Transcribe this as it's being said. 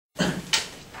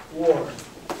War.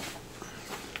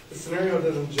 The scenario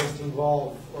doesn't just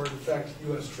involve or affect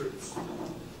U.S. troops.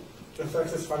 It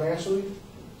affects us financially,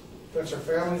 affects our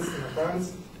families and our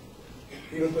friends,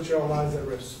 even put your own lives at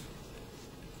risk.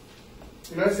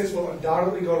 The United States will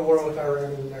undoubtedly go to war with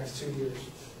Iran in the next 2 years.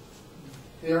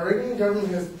 The Iranian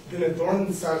government has been a thorn in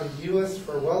the side of the U.S.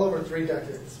 for well over 3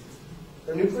 decades.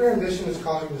 Their nuclear ambition is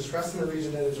causing distress in a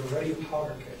region that is already a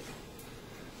powder keg.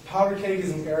 Powder keg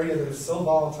is an area that is so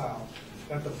volatile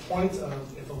that at the point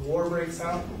of, if a war breaks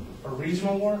out, a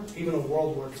regional war, even a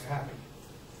world war can happen.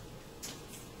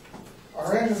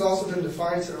 Iran has also been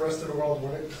defiant to the rest of the world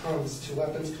when it comes to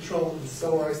weapons control and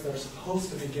civil rights that are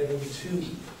supposed to be given to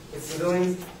its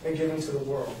civilians and given to the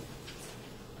world.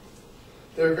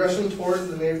 Their aggression towards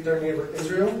their neighbor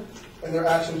Israel and their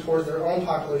action towards their own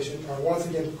population are once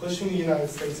again pushing the United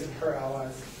States and her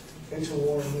allies into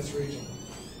war in this region.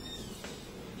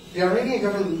 The Iranian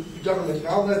government,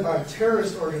 now led by a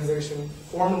terrorist organization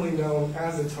formerly known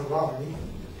as the Tehran,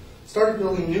 started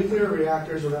building nuclear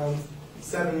reactors around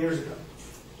 7 years ago.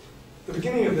 The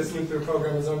beginning of this nuclear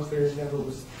program is unclear and never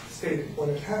was stated when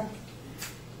it happened.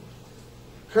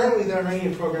 Currently, the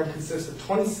Iranian program consists of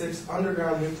 26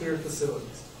 underground nuclear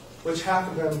facilities, which half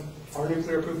of them are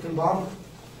nuclear-proof and bomb-proof.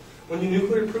 When you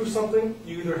nuclear-proof something,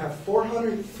 you either have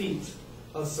 400 feet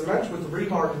of cement with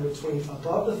rebar in between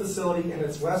above the facility and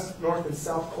its west, north, and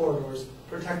south corridors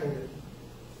protecting it.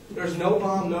 There's no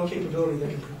bomb, no capability that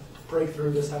can break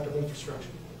through this type of infrastructure.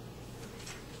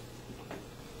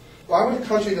 Why would a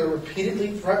country that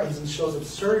repeatedly threatens and shows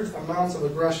absurd amounts of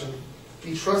aggression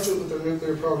be trusted with their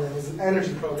nuclear program as an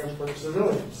energy program for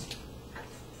civilians?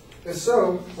 If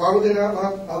so, why would they not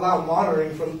allow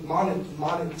monitoring from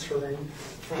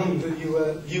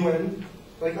the UN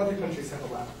like other countries have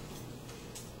allowed?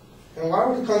 And why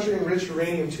would a country enrich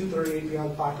uranium-238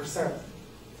 beyond 5%?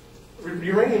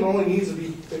 Uranium only needs to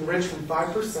be enriched from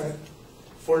 5%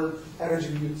 for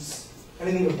energy use.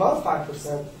 Anything above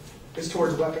 5% is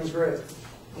towards weapons grade.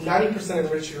 90%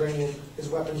 enriched uranium is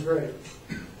weapons grade.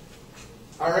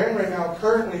 Iran right now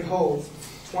currently holds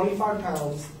 25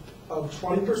 pounds of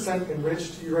 20%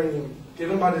 enriched uranium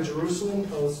given by the Jerusalem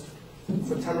Post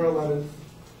September 11,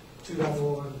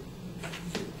 2011.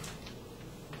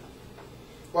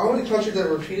 Why would a country that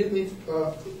repeatedly,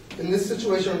 in this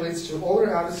situation relates to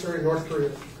older adversary North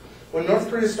Korea? When North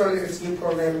Korea started its new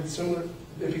program,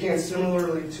 it began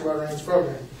similarly to Iran's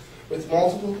program, with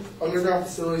multiple underground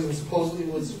facilities and supposedly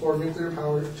was for nuclear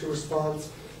power to respond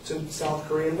to South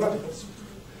Korean weapons.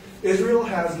 Israel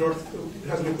has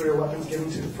nuclear weapons given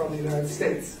from the United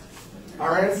States.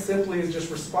 Iran simply is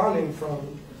just responding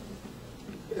from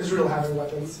Israel having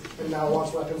weapons and now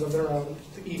wants weapons of their own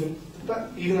to even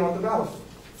out the battlefield.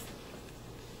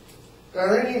 The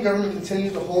Iranian government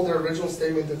continues to hold their original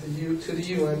statement to the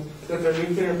UN that their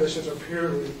nuclear ambitions are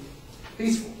purely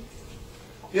peaceful.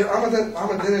 Yet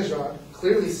Ahmadinejad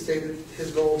clearly stated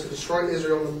his goal to destroy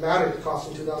Israel no matter the cost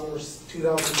in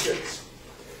 2006.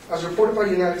 As reported by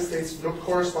the United States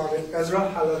correspondent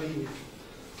Ezra Halabi,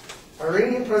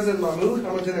 Iranian President Mahmoud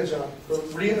Ahmadinejad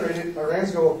reiterated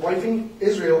Iran's goal of wiping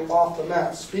Israel off the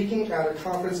map, speaking at a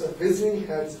conference of visiting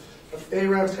heads of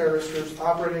Arab terrorist groups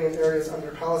operating in areas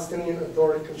under Palestinian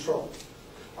Authority control.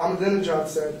 Ahmadinejad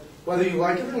said, "Whether you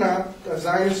like it or not, the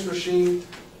Zionist regime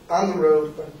is on the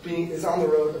road of being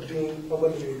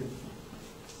eliminated."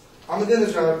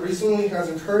 Ahmadinejad recently has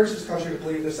encouraged his country to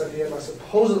believe this idea by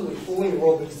supposedly fooling the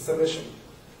world into submission.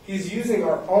 He's using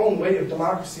our own way of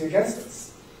democracy against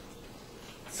us.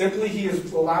 Simply, he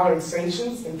is allowing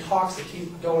sanctions and talks to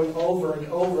keep going over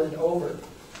and over and over,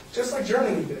 just like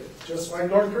Germany did, just like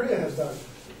North Korea has done.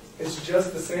 It's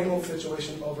just the same old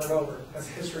situation over and over, as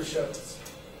history shows.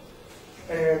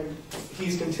 And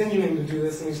he's continuing to do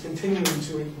this, and he's continuing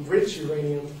to enrich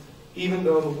uranium, even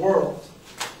though the world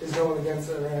is going against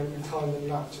Iran and telling them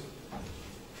not to.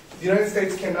 The United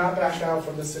States cannot back down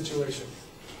from this situation.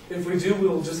 If we do, we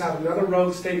will just have another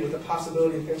rogue state with the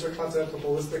possibility of intercontinental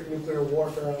ballistic nuclear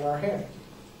warfare on our hand.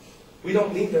 We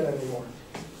don't need that anymore.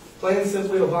 Plain and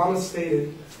simply, Obama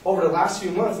stated over the last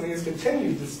few months, and he has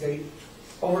continued to state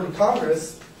over to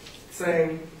Congress,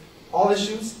 saying all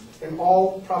issues and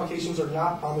all provocations are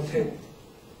not on the table.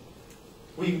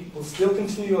 We will still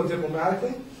continue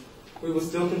diplomatically. We will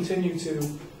still continue to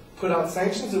put out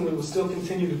sanctions, and we will still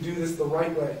continue to do this the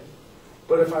right way.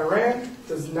 But if Iran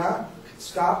does not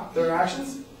stop their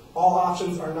actions, all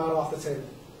options are not off the table.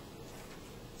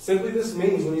 Simply this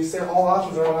means, when you say all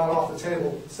options are not off the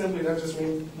table, simply that just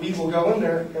means we will go in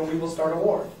there and we will start a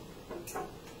war.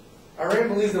 Iran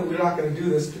believes that we're not going to do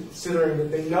this, considering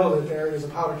that they know that the area is a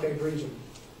powder keg region.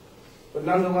 But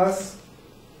nonetheless,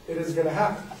 it is going to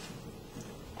happen.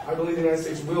 I believe the United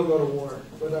States will go to war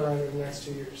with Iran in the next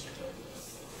 2 years.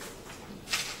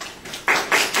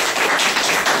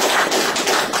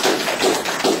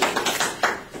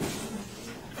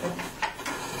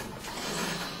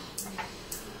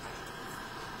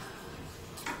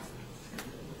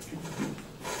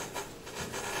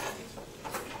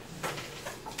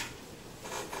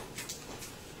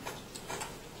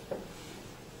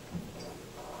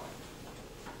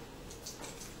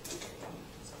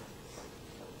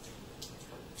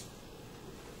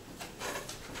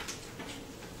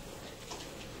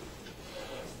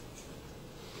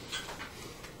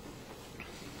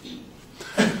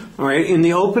 All right, in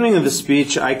the opening of the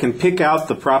speech, I can pick out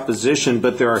the proposition,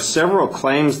 but there are several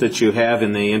claims that you have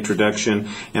in the introduction,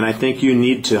 and I think you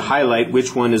need to highlight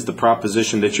which one is the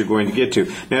proposition that you're going to get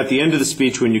to. Now, at the end of the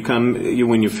speech, when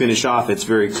you finish off, it's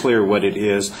very clear what it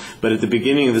is, but at the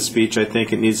beginning of the speech, I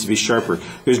think it needs to be sharper.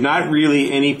 There's not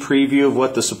really any preview of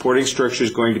what the supporting structure is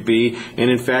going to be,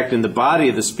 and in fact, in the body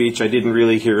of the speech, I didn't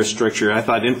really hear a structure. I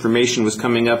thought information was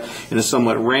coming up in a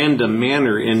somewhat random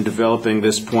manner in developing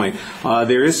this point.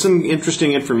 There is some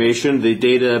interesting information. The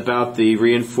data about the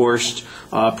reinforced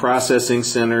processing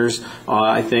centers,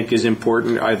 I think, is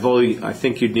important. I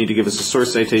think you'd need to give us a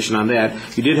source citation on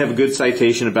that. You did have a good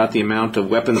citation about the amount of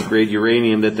weapons-grade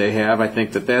uranium that they have. I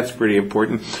think that that's pretty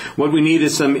important. What we need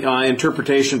is some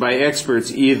interpretation by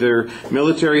experts, either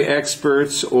military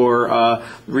experts or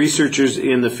researchers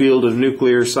in the field of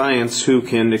nuclear science who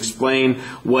can explain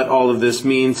what all of this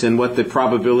means and what the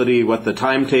probability, what the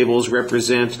timetables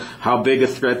represent, how big a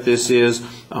threat this is.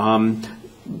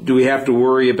 Do we have to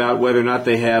worry about whether or not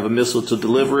they have a missile to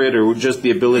deliver it or just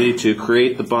the ability to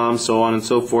create the bomb, so on and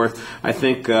so forth? I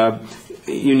think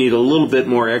you need a little bit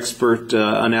more expert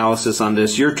analysis on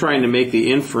this. You're trying to make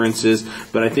the inferences,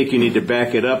 but I think you need to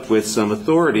back it up with some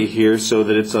authority here so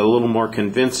that it's a little more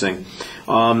convincing.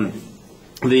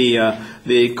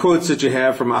 The quotes that you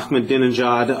have from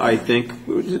Ahmadinejad, I think,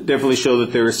 definitely show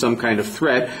that there is some kind of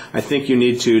threat. I think you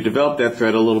need to develop that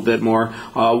threat a little bit more.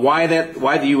 Why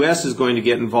the U.S. is going to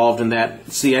get involved in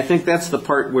that? See, I think that's the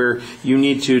part where you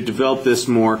need to develop this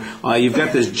more. You've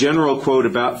got this general quote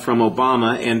from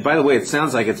Obama, and by the way, it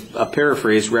sounds like it's a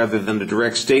paraphrase rather than a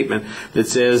direct statement that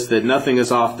says that nothing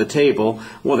is off the table.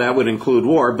 Well, that would include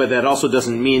war, but that also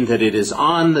doesn't mean that it is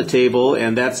on the table,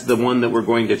 and that's the one that we're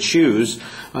going to choose.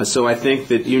 So I think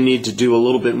that you need to do a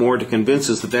little bit more to convince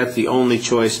us that that's the only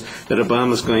choice that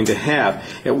Obama's going to have.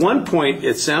 At one point,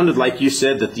 it sounded like you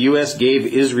said that the U.S. gave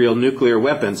Israel nuclear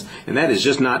weapons, and that is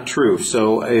just not true.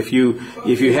 So if you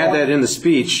had that in the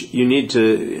speech, you need to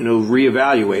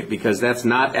reevaluate, because that's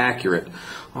not accurate.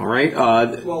 All right.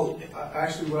 Well,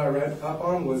 actually, what I read up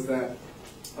on was that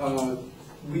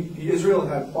Israel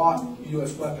had bought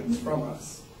U.S. weapons from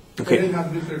us. Okay. They didn't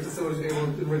have nuclear facilities able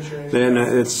to enrich uranium. Then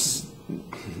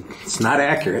it's not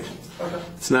accurate. Okay.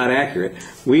 It's not accurate.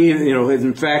 We,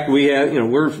 in fact, we have,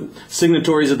 we're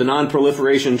signatories of the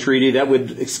Non-Proliferation Treaty that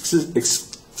would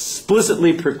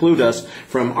explicitly preclude us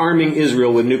from arming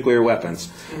Israel with nuclear weapons.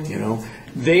 Mm-hmm.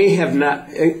 They've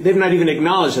not even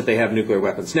acknowledged that they have nuclear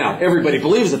weapons. Now, everybody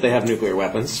believes that they have nuclear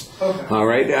weapons. Okay. All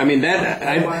right. I mean,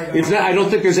 I don't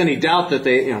think there's any doubt that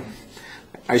they,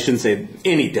 I shouldn't say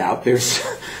any doubt.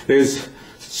 There's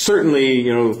certainly,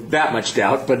 that much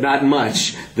doubt, but not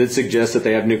much that suggests that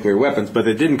they have nuclear weapons. But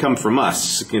it didn't come from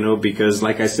us, because,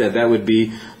 like I said, that would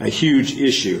be a huge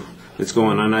issue that's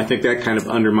going on. I think that kind of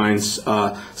undermines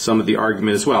some of the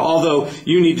argument as well. Although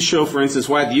you need to show, for instance,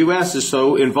 why the U.S. is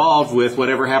so involved with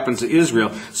whatever happens to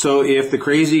Israel. So if the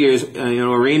crazy,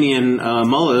 Iranian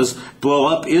mullahs blow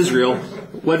up Israel,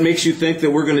 what makes you think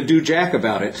that we're going to do jack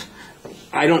about it?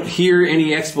 I don't hear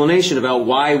any explanation about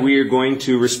why we are going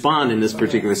to respond in this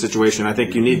particular situation. I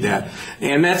think you need that.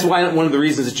 And that's why one of the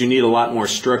reasons that you need a lot more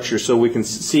structure, so we can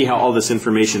see how all this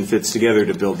information fits together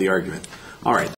to build the argument. All right.